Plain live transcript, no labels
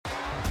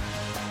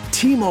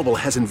T-Mobile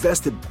has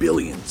invested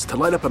billions to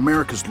light up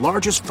America's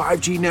largest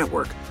 5G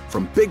network,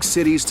 from big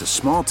cities to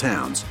small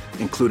towns,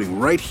 including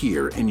right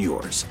here in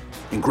yours.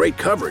 And great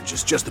coverage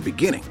is just the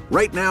beginning.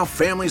 Right now,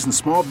 families and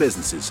small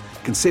businesses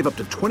can save up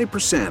to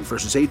 20%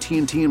 versus AT&T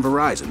and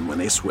Verizon when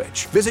they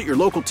switch. Visit your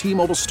local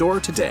T-Mobile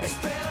store today.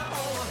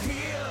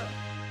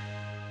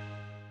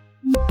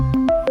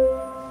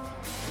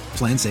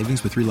 Plan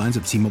savings with 3 lines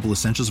of T-Mobile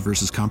Essentials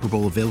versus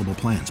comparable available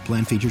plans.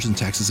 Plan features and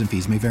taxes and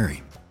fees may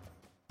vary.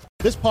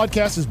 This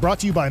podcast is brought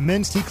to you by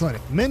Men's T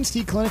Clinic. Men's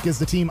T Clinic is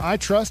the team I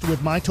trust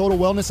with my total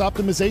wellness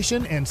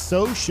optimization, and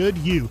so should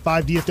you.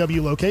 5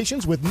 DFW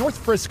locations with North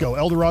Frisco,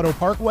 El Dorado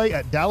Parkway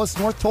at Dallas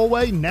North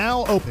Tollway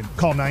now open.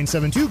 Call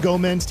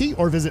 972-GO-MEN'S-T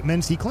or visit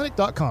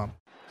mensteclinic.com.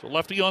 So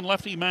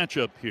lefty-on-lefty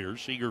matchup here.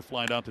 Seager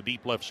flying out to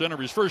deep left center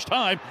his first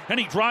time, and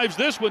he drives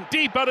this one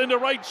deep out into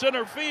right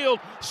center field.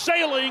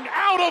 Sailing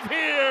out of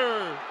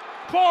here,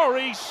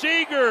 Corey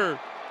Seager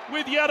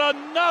with yet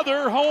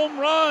another home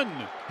run.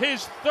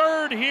 His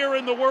third here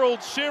in the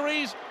World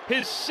Series,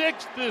 his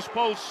 6th this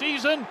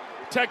postseason.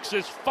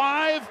 Texas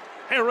 5,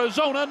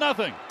 Arizona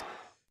nothing.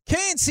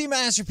 K&C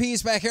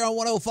Masterpiece back here on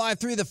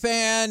 105.3 The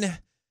Fan.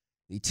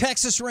 The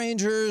Texas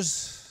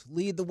Rangers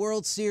lead the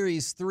World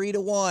Series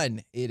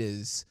 3-1.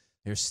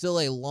 There's still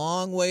a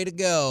long way to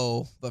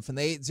go, but from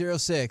the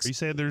 806. Are you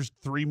saying there's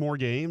 3 more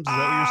games? Is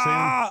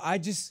that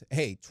what you're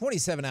saying?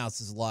 27 outs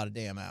is a lot of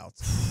damn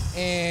outs.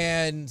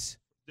 And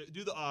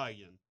do the I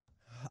again.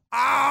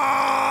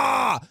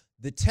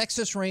 The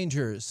Texas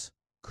Rangers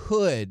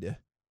could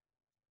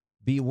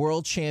be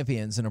world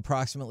champions in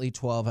approximately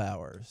 12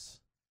 hours.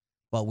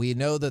 But we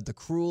know that the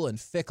cruel and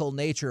fickle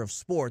nature of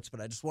sports,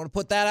 but I just want to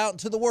put that out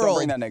into the world.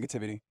 Don't bring that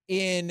negativity.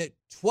 In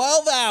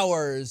 12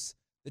 hours,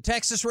 the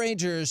Texas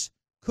Rangers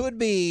could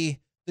be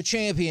the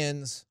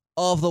champions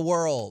of the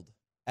world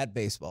at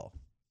baseball.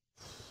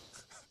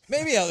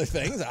 Maybe other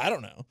things. I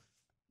don't know.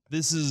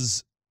 This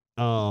is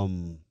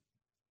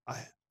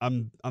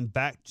I'm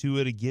back to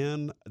it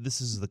again.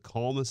 This is the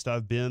calmest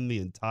I've been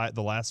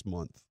the last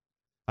month.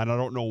 And I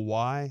don't know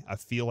why. I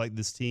feel like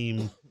this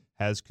team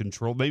has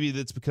control. Maybe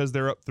that's because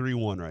they're up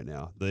 3-1 right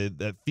now.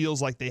 That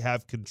feels like they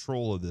have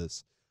control of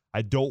this.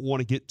 I don't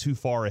want to get too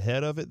far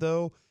ahead of it,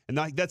 though. And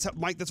Mike, that's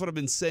what I've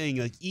been saying.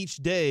 Like, each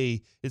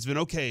day it's been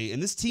okay.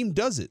 And this team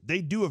does it.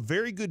 They do a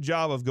very good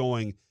job of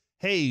going,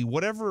 hey,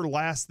 whatever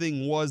last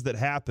thing was that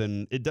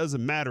happened, it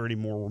doesn't matter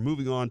anymore. We're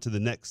moving on to the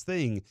next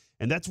thing.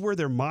 And that's where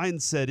their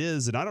mindset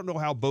is. And I don't know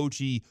how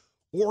Bochy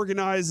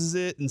organizes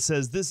it and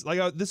says this.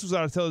 Like, this was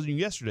what I was telling you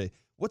yesterday.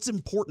 What's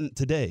important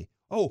today?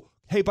 Oh,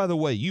 hey, by the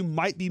way, you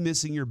might be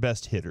missing your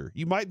best hitter.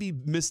 You might be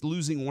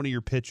losing one of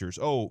your pitchers.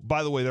 Oh,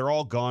 by the way, they're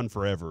all gone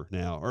forever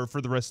now, or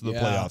for the rest of the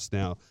playoffs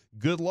now.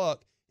 Good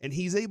luck. And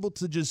he's able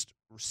to just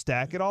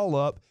stack it all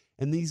up.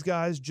 And these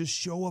guys just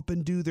show up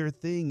and do their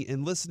thing.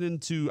 And listening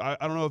to, I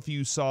don't know if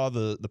you saw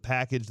the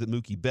package that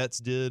Mookie Betts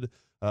did,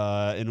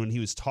 and when he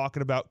was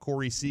talking about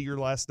Corey Seager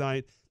last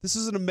night, this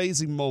is an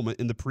amazing moment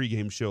in the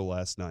pregame show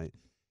last night.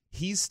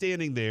 He's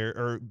standing there,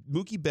 or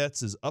Mookie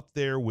Betts is up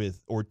there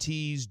with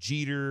Ortiz,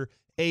 Jeter,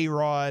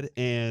 A-Rod,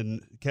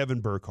 and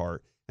Kevin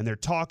Burkhardt, and they're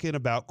talking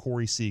about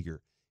Corey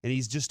Seager. And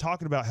he's just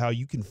talking about how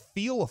you can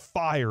feel a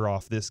fire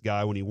off this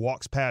guy when he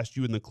walks past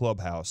you in the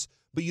clubhouse,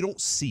 but you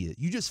don't see it.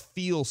 You just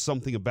feel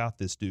something about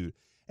this dude.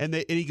 And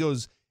he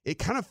goes, it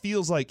kind of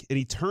feels like, and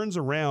he turns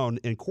around,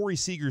 and Corey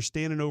Seager's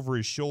standing over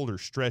his shoulder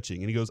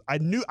stretching. And he goes, I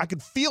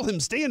could feel him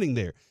standing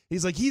there.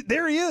 He's like,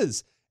 there he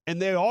is. And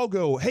they all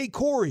go, hey,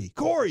 Corey,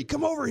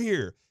 come over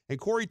here. And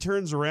Corey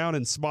turns around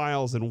and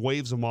smiles and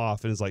waves him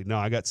off and is like, no,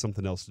 I got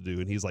something else to do.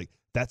 And he's like,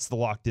 that's the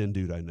locked-in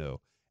dude I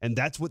know. And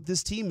that's what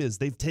this team is.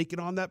 They've taken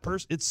on that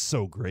person. It's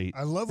so great.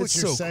 I love what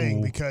you're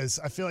saying, because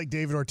I feel like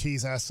David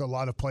Ortiz asks a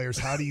lot of players,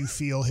 how do you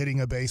feel hitting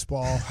a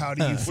baseball? How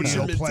do you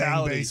feel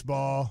playing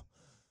baseball?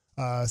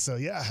 How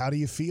do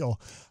you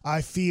feel?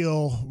 I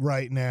feel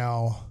right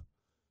now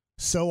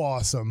so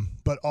awesome,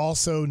 but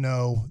also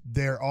know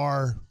there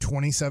are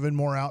 27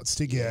 more outs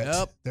to get.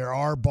 Yep. There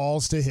are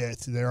balls to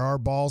hit. There are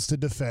balls to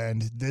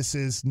defend. This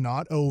is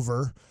not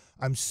over.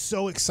 I'm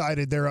so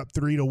excited they're up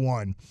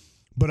 3-1.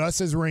 But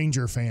us as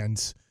Ranger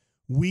fans,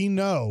 we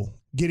know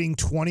getting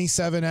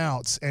 27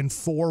 outs and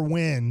 4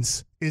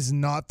 wins is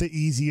not the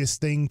easiest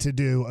thing to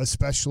do,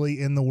 especially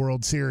in the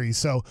World Series.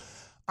 So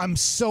I'm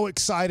so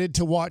excited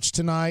to watch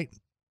tonight.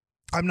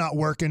 I'm not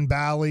working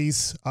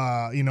Bally's.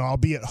 I'll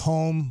be at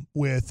home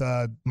with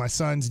my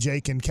sons,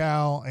 Jake and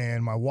Cal,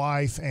 and my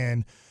wife,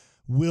 and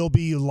we'll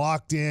be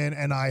locked in.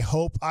 And I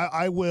hope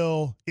I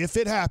will, if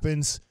it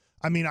happens,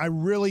 I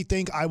really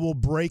think I will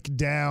break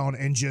down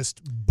and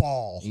just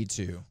bawl. Me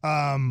too.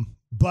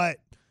 But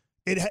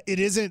it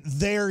isn't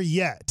there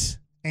yet.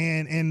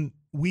 And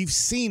we've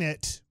seen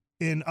it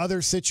in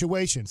other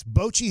situations.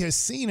 Bochy has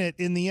seen it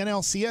in the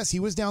NLCS.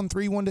 He was down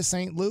 3-1 to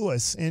St.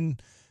 Louis in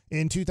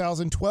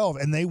 2012,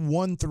 and they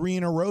won 3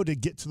 in a row to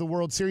get to the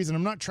World Series. And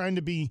I'm not trying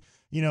to be,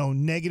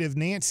 negative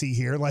Nancy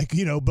here, like,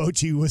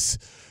 Bochy was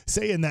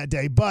saying that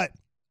day, but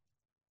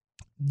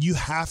you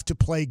have to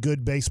play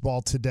good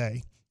baseball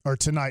today. or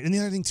tonight. And the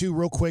other thing, too,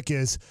 real quick,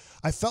 is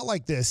I felt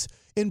like this.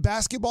 In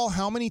basketball,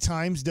 how many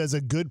times does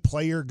a good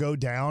player go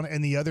down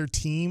and the other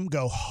team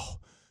go, oh,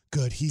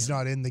 good, he's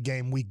not in the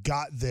game. We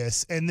got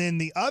this. And then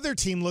the other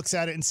team looks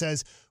at it and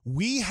says,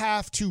 we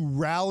have to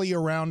rally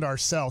around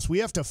ourselves. We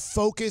have to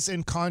focus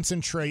and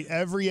concentrate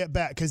every at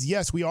bat because,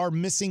 yes, we are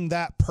missing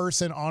that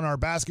person on our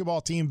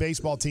basketball team,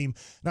 baseball team.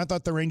 And I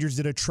thought the Rangers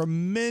did a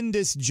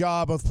tremendous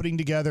job of putting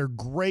together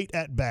great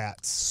at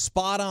bats.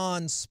 Spot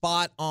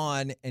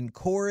on. And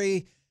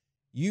Corey,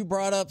 you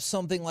brought up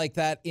something like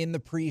that in the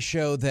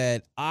pre-show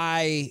that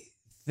I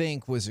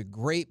think was a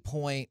great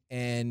point.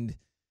 And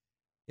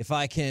if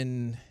I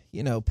can,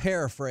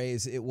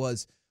 paraphrase, it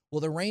was, well,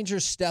 the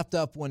Rangers stepped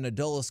up when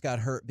Adolis got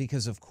hurt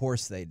because of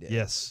course they did.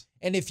 Yes.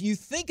 And if you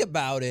think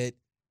about it,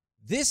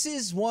 this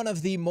is one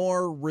of the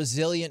more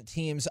resilient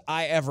teams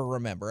I ever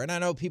remember. And I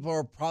know people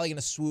are probably going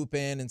to swoop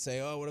in and say,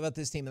 oh, what about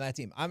this team and that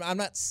team? I'm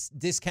not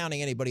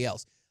discounting anybody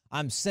else.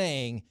 I'm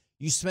saying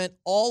you spent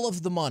all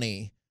of the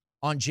money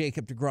on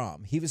Jacob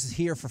deGrom. He was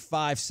here for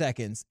 5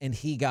 seconds and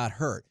he got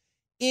hurt.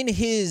 In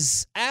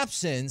his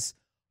absence,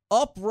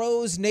 up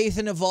rose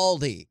Nathan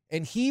Eovaldi,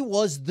 and he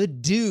was the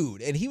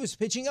dude, and he was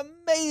pitching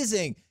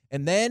amazing,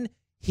 and then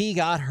he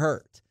got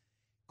hurt.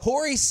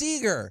 Corey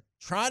Seager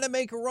trying to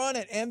make a run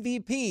at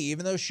MVP,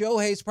 even though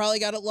Shohei's probably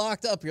got it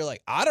locked up. You're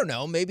like, I don't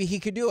know, maybe he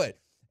could do it.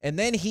 And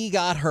then he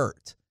got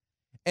hurt.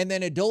 And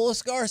then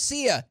Adolis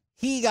Garcia,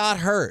 he got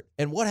hurt.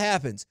 And what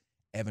happens?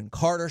 Evan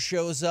Carter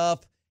shows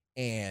up,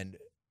 and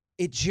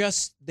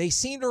they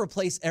seem to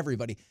replace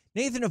everybody.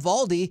 Nathan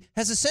Eovaldi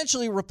has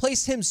essentially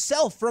replaced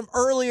himself from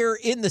earlier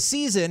in the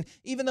season,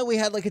 even though we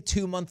had like a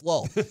 2-month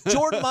lull.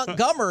 Jordan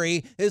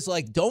Montgomery is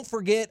like, don't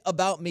forget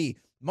about me.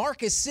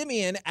 Marcus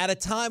Semien, at a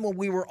time when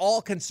we were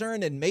all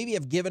concerned and maybe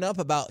have given up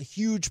about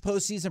huge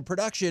postseason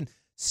production,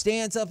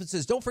 stands up and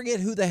says, don't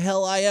forget who the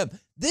hell I am.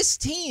 This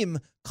team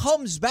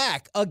comes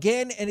back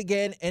again and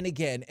again and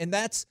again. And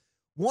that's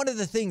one of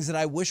the things that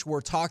I wish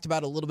were talked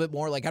about a little bit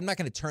more. Like, I'm not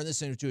going to turn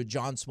this into a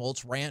John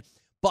Smoltz rant,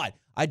 but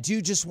I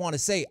do just want to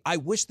say I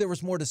wish there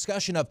was more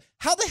discussion of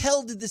how the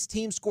hell did this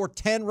team score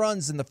 10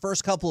 runs in the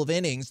first couple of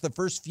innings, the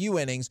first few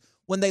innings,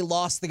 when they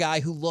lost the guy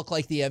who looked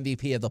like the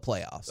MVP of the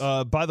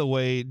playoffs. By the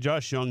way,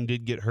 Josh Young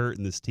did get hurt,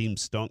 and this team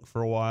stunk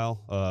for a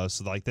while.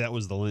 So, that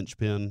was the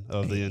linchpin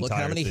of the entire thing. Look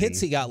how many hits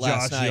he got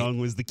last night. Josh Young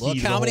was the key to the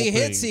Look how whole many thing.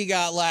 hits he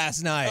got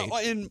last night.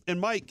 And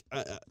Mike,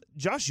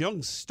 Josh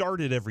Young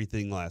started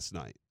everything last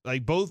night.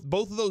 Like, both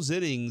of those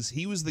innings,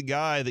 he was the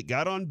guy that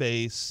got on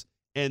base,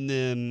 and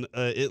then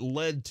it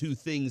led to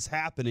things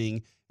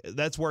happening.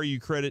 That's where you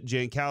credit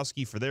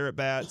Jankowski for their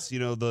at-bats.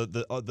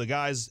 The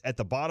guys at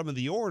the bottom of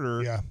the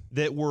order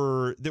that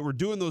were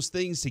doing those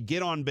things to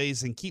get on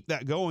base and keep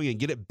that going and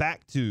get it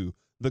back to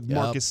the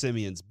Marcus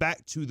Semiens,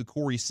 back to the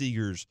Corey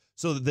Seagers,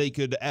 so that they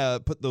could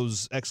put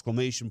those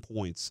exclamation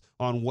points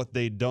on what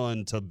they'd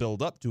done to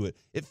build up to it.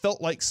 It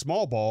felt like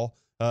small ball.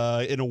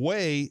 In a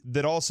way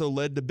that also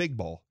led to big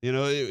ball.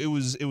 It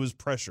was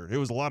pressure. It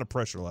was a lot of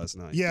pressure last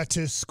night. Yeah,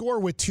 to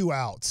score with 2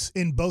 outs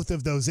in both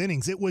of those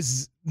innings. It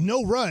was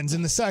no runs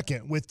in the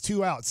second with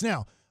 2 outs.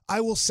 Now,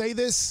 I will say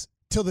this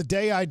till the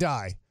day I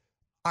die.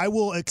 I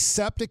will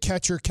accept a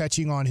catcher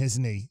catching on his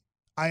knee.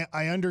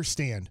 I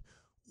understand.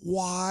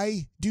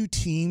 Why do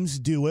teams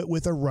do it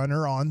with a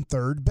runner on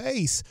third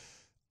base?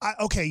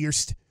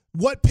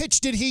 What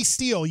pitch did he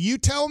steal? You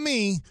tell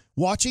me,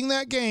 watching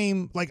that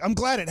game, I'm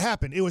glad it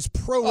happened. It was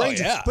pro-Rangers.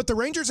 Yeah. But the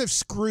Rangers have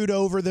screwed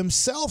over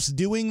themselves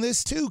doing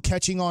this too,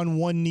 catching on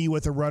one knee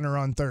with a runner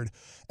on third.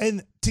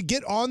 And to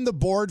get on the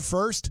board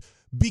first,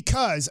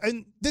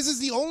 and this is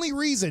the only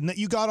reason that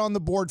you got on the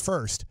board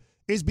first,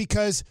 is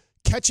because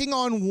catching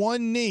on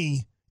one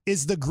knee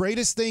is the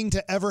greatest thing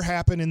to ever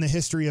happen in the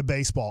history of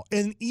baseball.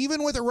 And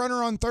even with a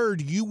runner on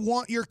third, you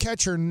want your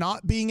catcher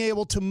not being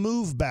able to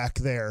move back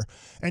there.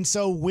 And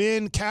so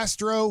when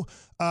Castro,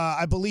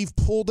 I believe,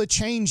 pulled a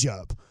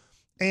changeup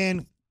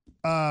and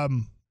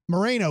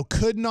Moreno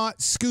could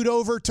not scoot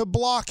over to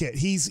block it,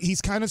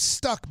 he's kind of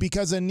stuck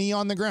because of knee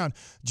on the ground.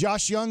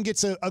 Josh Young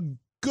gets a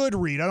good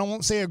read. I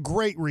won't say a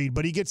great read,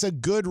 but he gets a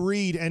good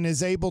read and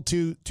is able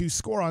to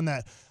score on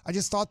that. I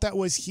just thought that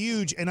was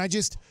huge. And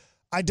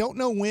I don't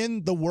know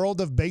when the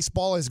world of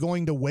baseball is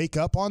going to wake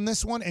up on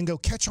this one and go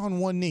catch on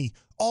one knee,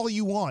 all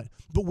you want.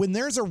 But when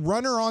there's a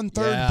runner on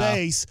third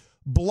base,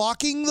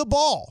 blocking the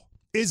ball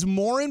is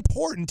more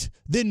important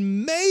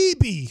than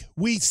maybe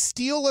we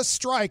steal a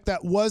strike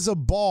that was a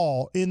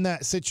ball in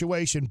that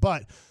situation.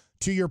 But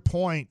to your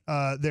point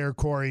there,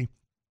 Corey,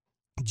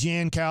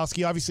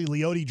 Jankowski, obviously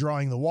Leote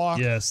drawing the walk.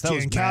 Yes, that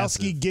was Jankowski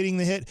massive. getting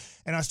the hit.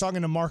 And I was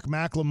talking to Mark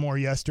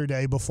McLemore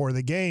yesterday before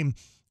the game,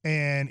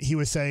 and he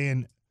was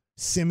saying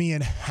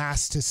Semien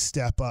has to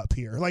step up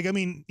here.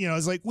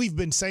 It's like we've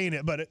been saying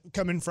it, but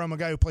coming from a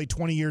guy who played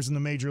 20 years in the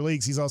major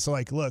leagues, he's also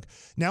like, look,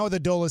 now with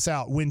Adolis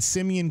out, when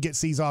Semien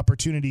gets these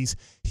opportunities,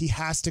 he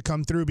has to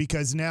come through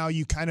because now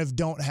you kind of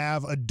don't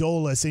have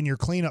Adolis in your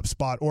cleanup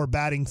spot or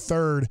batting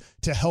third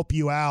to help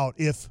you out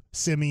if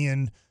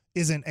Semien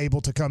isn't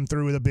able to come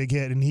through with a big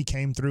hit, and he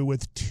came through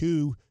with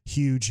 2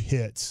 huge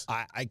hits.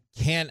 I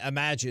can't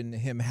imagine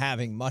him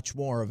having much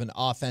more of an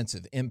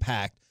offensive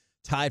impact,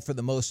 tied for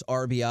the most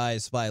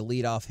RBIs by a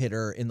leadoff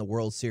hitter in the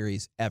World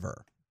Series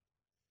ever.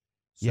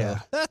 So Yeah.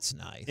 that's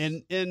nice.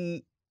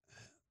 And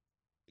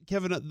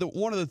Kevin,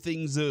 one of the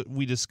things that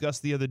we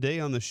discussed the other day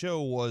on the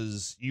show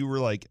was you were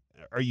like,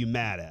 are you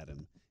mad at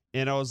him?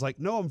 And I was like,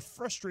 no, I'm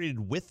frustrated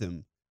with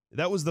him.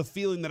 That was the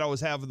feeling that I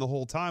was having the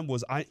whole time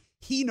was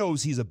he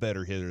knows he's a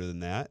better hitter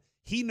than that.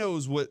 He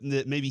knows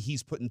that maybe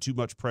he's putting too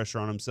much pressure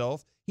on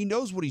himself. He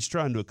knows what he's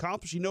trying to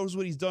accomplish. He knows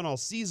what he's done all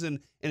season,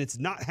 and it's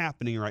not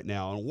happening right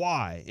now, and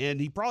why. And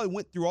he probably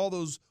went through all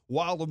those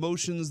wild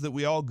emotions that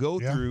we all go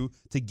through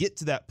to get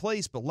to that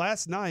place. But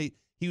last night,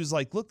 he was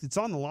like, look, it's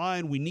on the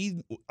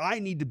line. I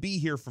need to be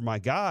here for my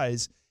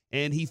guys.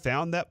 And he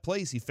found that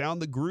place. He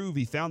found the groove.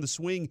 He found the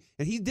swing.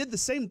 And he did the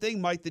same thing,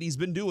 Mike, that he's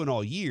been doing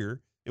all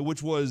year,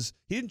 which was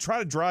he didn't try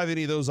to drive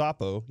any of those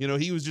oppo.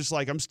 He was just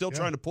like, I'm still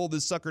trying to pull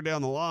this sucker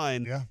down the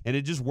line. Yeah. And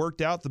it just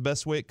worked out the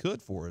best way it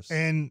could for us.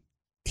 And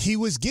he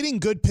was getting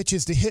good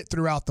pitches to hit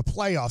throughout the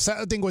playoffs. That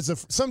I think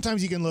was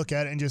sometimes you can look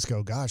at it and just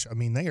go, gosh, I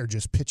mean, they are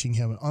just pitching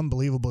him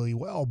unbelievably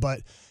well.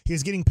 But he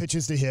was getting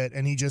pitches to hit,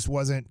 and he just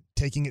wasn't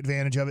taking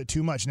advantage of it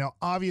too much. Now,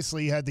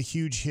 obviously, he had the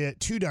huge hit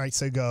 2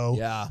 nights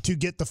ago to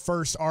get the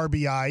first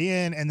RBI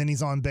in, and then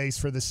he's on base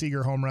for the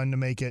Seager home run to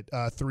make it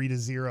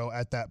 3-0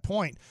 at that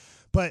point.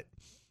 But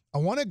I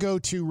want to go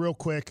to real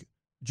quick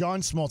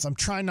John Smoltz. I'm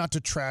trying not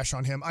to trash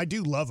on him. I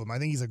do love him. I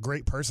think he's a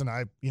great person.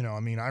 I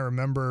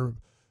remember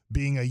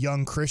being a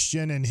young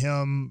Christian and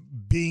him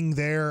being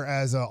there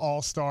as an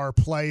all-star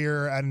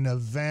player at an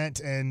event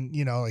and,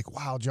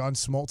 wow, John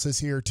Smoltz is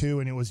here too.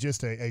 And it was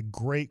just a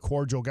great,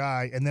 cordial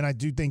guy. And then I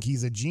do think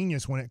he's a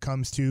genius when it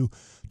comes to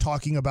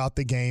talking about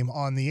the game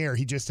on the air.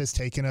 He just has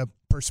taken a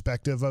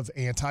perspective of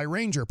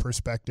anti-Ranger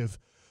perspective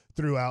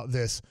throughout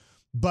this.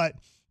 But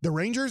the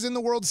Rangers in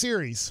the World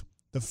Series,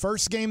 the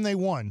first game they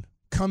won,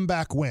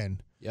 comeback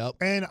win. Yep.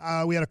 And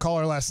we had a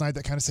caller last night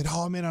that kind of said,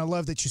 oh, man, I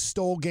love that you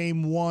stole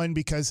game 1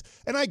 because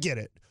 – and I get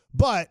it.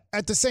 But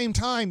at the same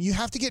time, you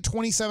have to get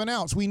 27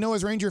 outs. We know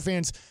as Ranger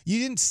fans, you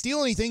didn't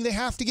steal anything. They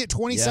have to get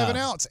 27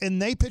 outs.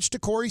 And they pitched to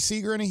Corey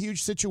Seager in a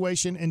huge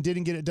situation and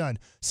didn't get it done.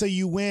 So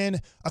you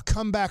win a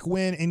comeback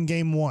win in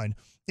game 1.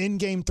 In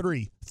game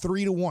 3,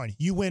 3-1.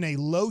 You win a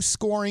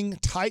low-scoring,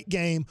 tight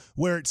game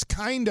where it's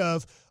kind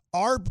of –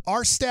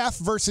 our staff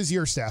versus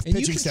your staff, and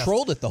pitching you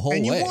controlled it the whole way.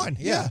 And you won.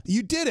 Yeah,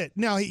 you did it.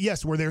 Now,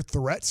 yes, were there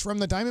threats from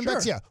the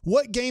Diamondbacks? Sure. Yeah.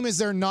 What game is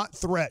there not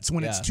threats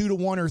when it's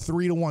 2-1 or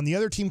 3-1? The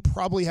other team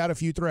probably had a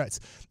few threats.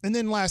 And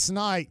then last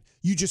night,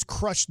 you just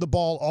crushed the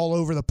ball all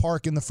over the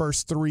park in the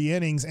first 3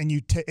 innings, and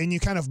you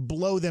kind of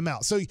blow them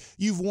out. So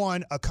you've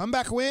won a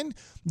comeback win,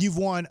 you've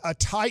won a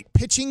tight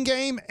pitching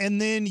game, and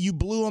then you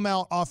blew them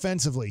out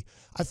offensively.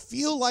 I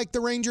feel like the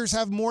Rangers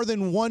have more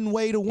than one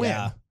way to win.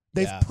 Yeah.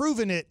 They've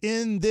proven it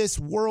in this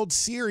World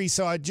Series,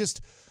 so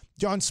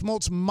John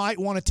Smoltz might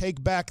want to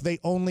take back they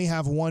only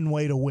have one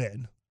way to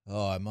win.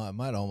 Oh, I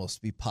might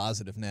almost be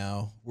positive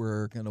now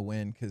we're going to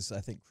win because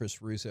I think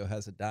Chris Russo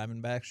has a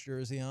Diamondbacks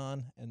jersey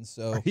on, and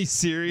so are you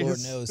serious? Lord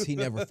knows he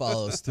never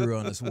follows through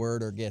on his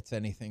word or gets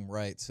anything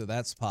right, so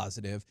that's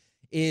positive.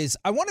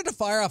 I wanted to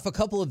fire off a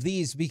couple of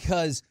these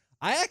because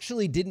I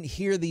actually didn't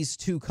hear these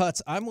 2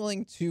 cuts. I'm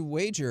willing to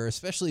wager,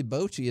 especially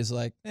Bochy is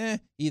like,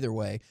 either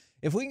way.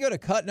 If we can go to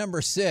cut number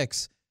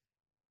 6,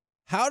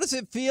 how does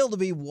it feel to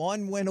be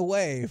 1 win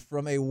away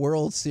from a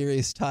World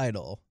Series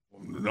title?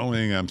 The only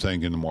thing I'm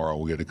thinking tomorrow,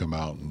 we got to come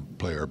out and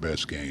play our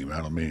best game. I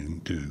don't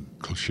mean to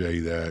cliche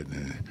that,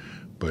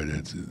 but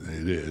it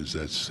is.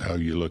 That's how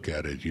you look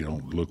at it. You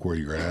don't look where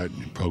you're at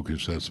and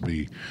focus has to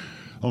be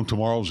on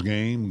tomorrow's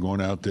game,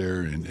 going out there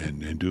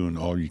and doing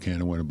all you can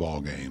to win a ball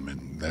game.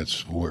 And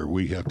that's where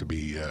we have to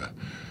be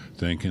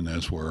thinking.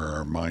 That's where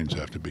our minds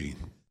have to be.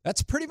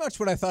 That's pretty much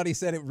what I thought he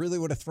said. It really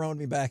would have thrown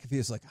me back if he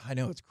was like, I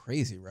know, it's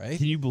crazy, right?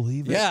 Can you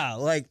believe it?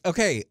 Yeah,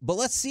 okay, but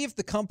let's see if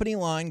the company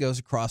line goes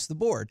across the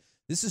board.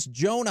 This is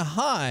Jonah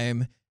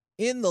Heim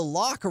in the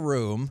locker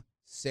room.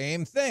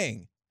 Same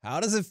thing. How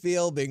does it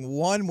feel being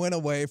 1 win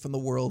away from the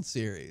World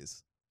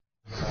Series?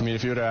 I mean,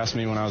 if you would have asked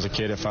me when I was a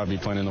kid if I'd be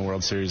playing in the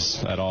World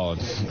Series at all,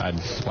 I'd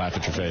laugh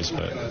at your face.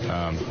 But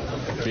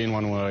being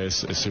 1 away is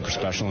super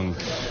special, and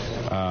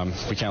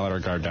we can't let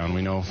our guard down.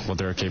 We know what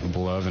they're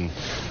capable of, and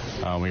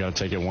we got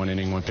to take it 1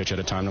 inning, 1 pitch at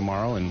a time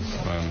tomorrow, and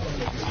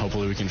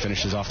hopefully we can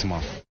finish this off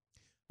tomorrow.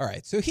 All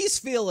right, so he's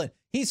feeling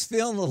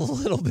a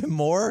little bit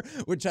more,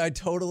 which I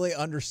totally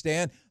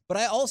understand. But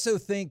I also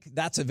think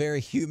that's a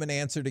very human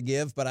answer to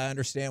give. But I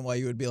understand why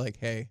you would be like,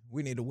 hey,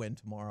 we need to win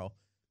tomorrow.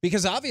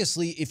 Because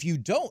obviously, if you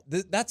don't,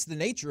 that's the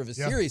nature of a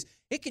series.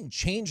 It can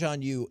change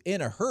on you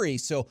in a hurry.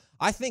 So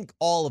I think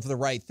all of the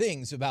right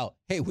things about,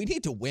 hey, we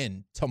need to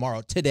win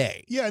tomorrow,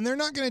 today. Yeah, and they're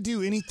not going to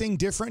do anything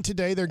different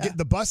today.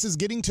 The bus is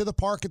getting to the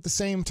park at the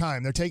same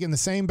time. They're taking the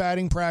same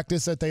batting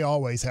practice that they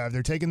always have.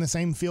 They're taking the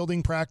same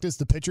fielding practice.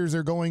 The pitchers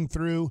are going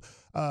through,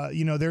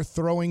 their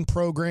throwing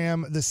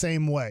program the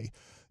same way.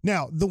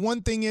 Now, the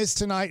one thing is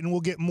tonight, and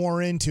we'll get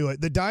more into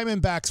it, the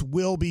Diamondbacks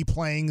will be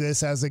playing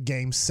this as a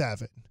Game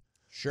 7.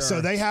 Sure.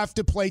 So they have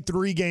to play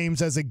 3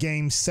 games as a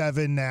Game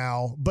 7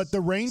 now. But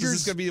the Rangers... So this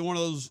is going to be one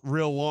of those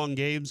real long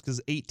games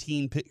because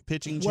 18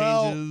 pitching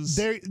well, changes.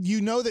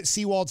 You know that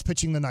Sewald's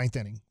pitching the 9th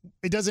inning.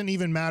 It doesn't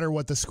even matter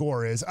what the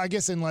score is. I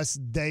guess unless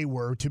they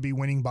were to be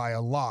winning by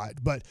a lot.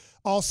 But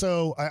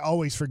also, I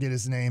always forget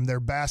his name. Their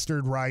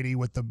bastard righty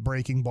with the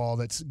breaking ball.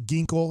 That's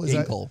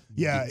Ginkel.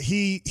 Yeah,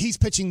 he's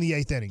pitching the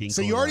 8th inning. Ginkel,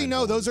 so you already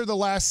know those are the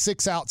last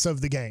 6 outs of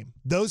the game.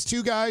 Those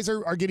 2 guys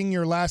are getting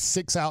your last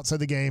 6 outs of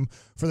the game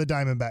for the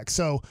Diamondbacks.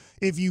 So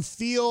if you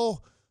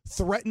feel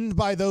threatened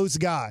by those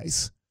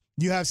guys,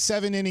 you have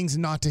 7 innings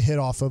not to hit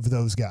off of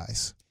those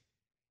guys.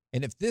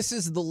 And if this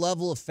is the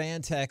level of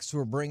fan text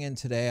we're bringing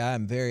today, I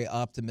am very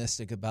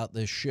optimistic about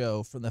this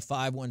show. From the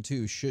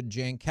 512, should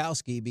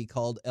Jankowski be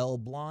called El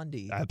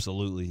Blondie?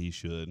 Absolutely, he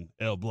should.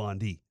 El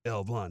Blondie,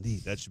 El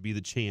Blondie. That should be the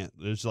chant.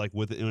 There's like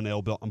with an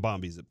El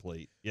Bombies at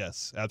plate.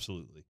 Yes,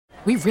 absolutely.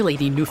 We really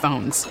need new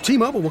phones.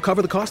 T-Mobile will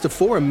cover the cost of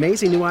 4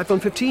 amazing new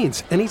iPhone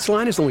 15s, and each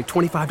line is only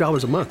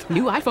 $25 a month.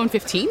 New iPhone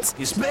 15s?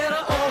 It's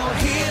better over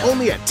here.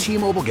 Only at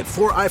T-Mobile, get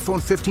 4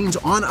 iPhone 15s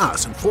on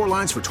us and 4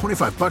 lines for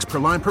 $25 per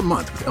line per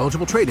month with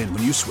eligible trade-in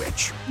when you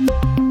switch.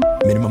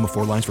 Minimum of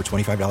 4 lines for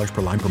 $25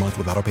 per line per month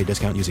with autopay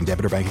discount using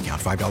debit or bank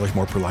account. $5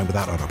 more per line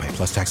without autopay,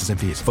 plus taxes and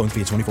fees. Phone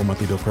fee at 24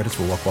 monthly bill credits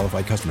for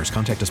well-qualified customers.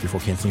 Contact us before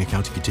canceling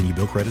account to continue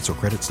bill credits or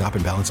credit stop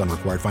and balance on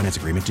required finance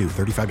agreement due.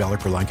 $35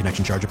 per line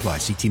connection charge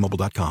applies. See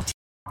T-Mobile.com.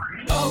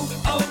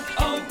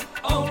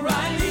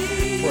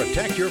 O'Reilly.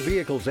 Protect your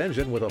vehicle's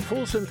engine with a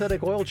full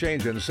synthetic oil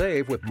change and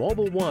save with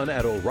Mobil 1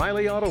 at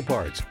O'Reilly Auto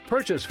Parts.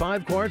 Purchase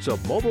 5 quarts of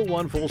Mobil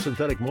 1 full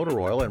synthetic motor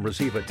oil and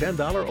receive a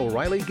 $10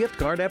 O'Reilly gift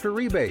card after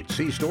rebate.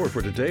 See store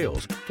for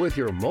details. With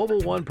your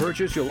Mobil 1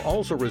 purchase, you'll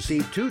also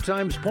receive 2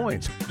 times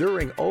points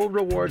during O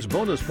Rewards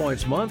Bonus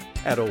Points Month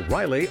at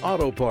O'Reilly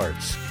Auto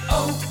Parts.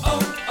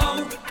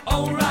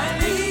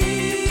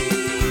 O'Reilly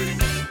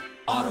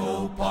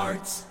Auto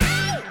Parts.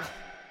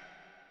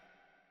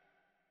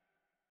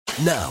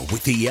 Now,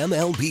 with the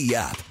MLB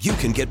app, you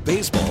can get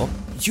baseball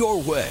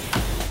your way.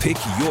 Pick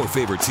your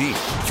favorite team,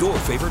 your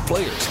favorite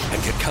players,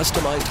 and get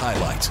customized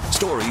highlights,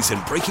 stories,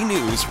 and breaking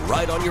news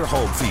right on your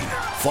home feed.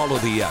 Follow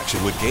the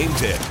action with Game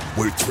Day,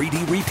 where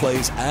 3D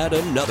replays add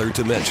another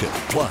dimension.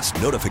 Plus,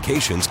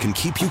 notifications can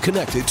keep you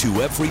connected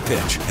to every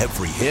pitch,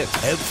 every hit,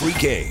 every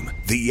game.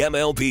 The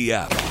MLB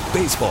app.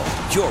 Baseball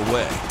your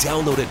way.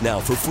 Download it now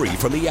for free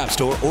from the App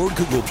Store or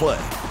Google Play.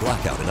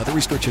 Blackout and other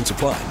restrictions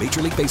apply.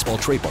 Major League Baseball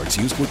trademarks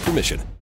used with permission.